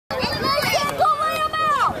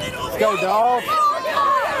go, Dawgz.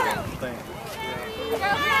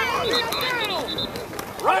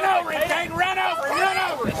 Run over it, Kane. Run over it. Run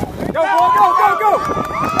over it. Go, boy. Go, go, go.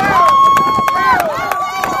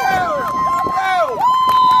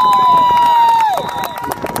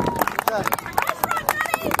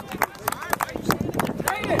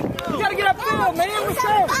 You gotta get upfield, man. Let's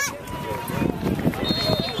go.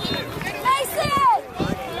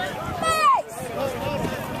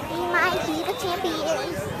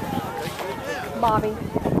 Bobby,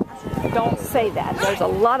 don't say that. There's a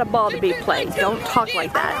lot of ball to be played. Don't talk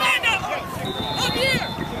like that.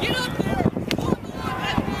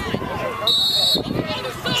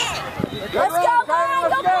 Let's go, Kane.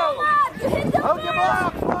 Let's go. Hold your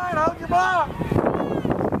block. Fine, hold your block.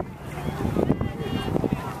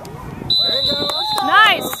 There you go.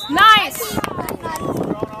 Nice, nice.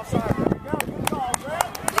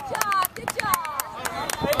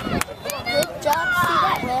 Good job. See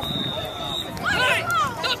that lift.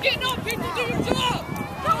 Stop getting up, people, do your job!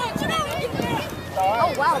 Come on, Oh,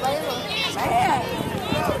 wow, baby. Man.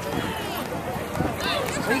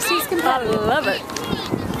 Reese's competitive. I love it.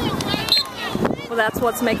 Well, that's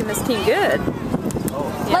what's making this team good.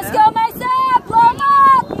 Let's go, Mason! Blow him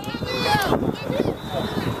up!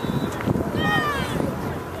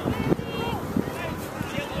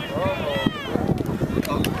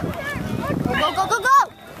 Go, go, go, go, go!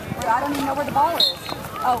 I don't even know where the ball is.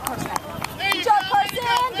 Oh, of course not. Good job,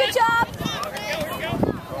 Carson! Good job!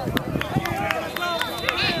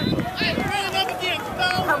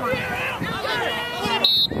 Come on.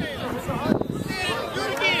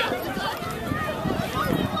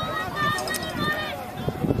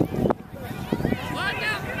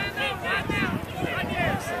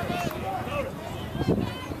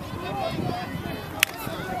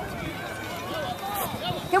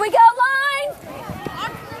 Here we go, line!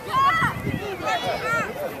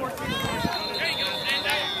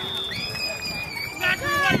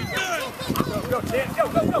 Go, Chance. Go,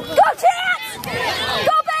 go, go. Go, Chance!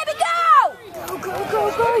 Go, baby, go! Go, go, go,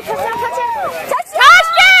 go. Touchdown, touchdown. Touchdown!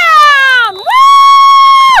 Touchdown! Woo!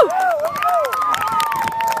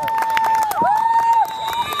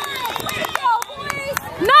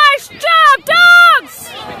 Nice job, Dawgz!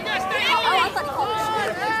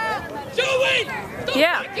 Joey!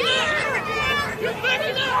 Yeah. You're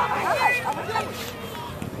backing up!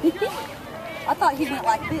 I thought he went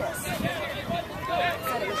like this.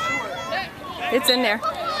 Said it was short. It's in there.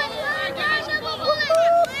 Logan,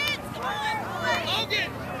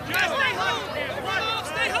 just stay home!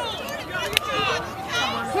 Stay home!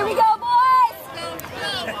 Here we go, boys!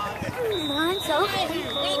 Mine's so cool.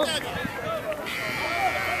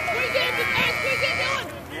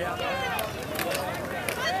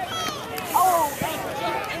 Oh,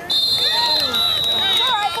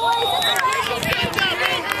 all right, boys.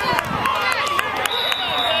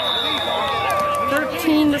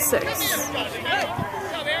 It's 13-6.